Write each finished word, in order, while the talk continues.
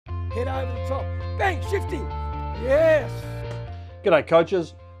head over the top. Bang, shifting. Yes. G'day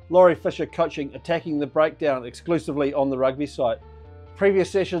coaches, Laurie Fisher coaching Attacking the Breakdown exclusively on the rugby site. Previous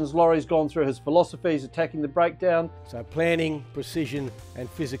sessions, Laurie's gone through his philosophies, attacking the breakdown. So planning, precision and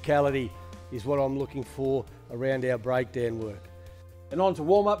physicality is what I'm looking for around our breakdown work. And on to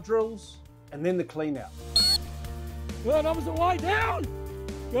warm-up drills, and then the clean out. Good, opposite way, down.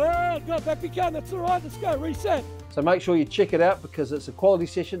 Good, back we go, that's all right, let's go, reset. So make sure you check it out because it's a quality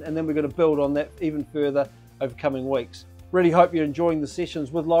session, and then we're going to build on that even further over coming weeks. Really hope you're enjoying the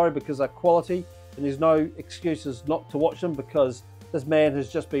sessions with Laurie because they're quality, and there's no excuses not to watch them because this man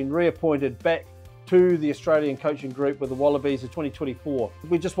has just been reappointed back to the Australian coaching group with the Wallabies of 2024.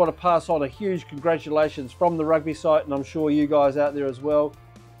 We just want to pass on a huge congratulations from the rugby site, and I'm sure you guys out there as well,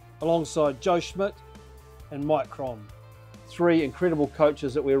 alongside Joe Schmidt and Mike Cron. Three incredible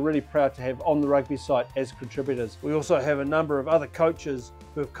coaches that we're really proud to have on the rugby site as contributors. We also have a number of other coaches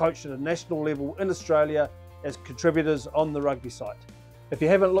who have coached at a national level in Australia as contributors on the rugby site. If you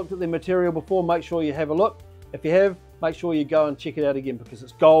haven't looked at their material before, make sure you have a look. If you have, make sure you go and check it out again because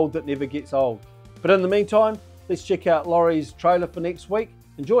it's gold that never gets old. But in the meantime, let's check out Laurie's trailer for next week.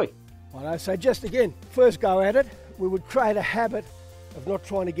 Enjoy. Righto, so just again, first go at it, we would create a habit of not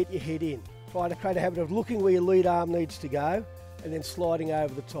trying to get your head in. Try to create a habit of looking where your lead arm needs to go and then sliding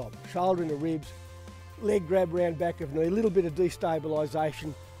over the top. Shoulder into ribs, leg grab round back of knee, a little bit of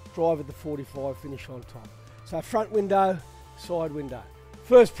destabilisation, drive at the 45, finish on top. So front window, side window.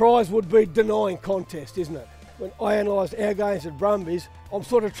 First prize would be denying contest, isn't it? When I analysed our games at Brumbies, I'm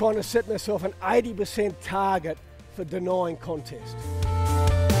sort of trying to set myself an 80% target for denying contest.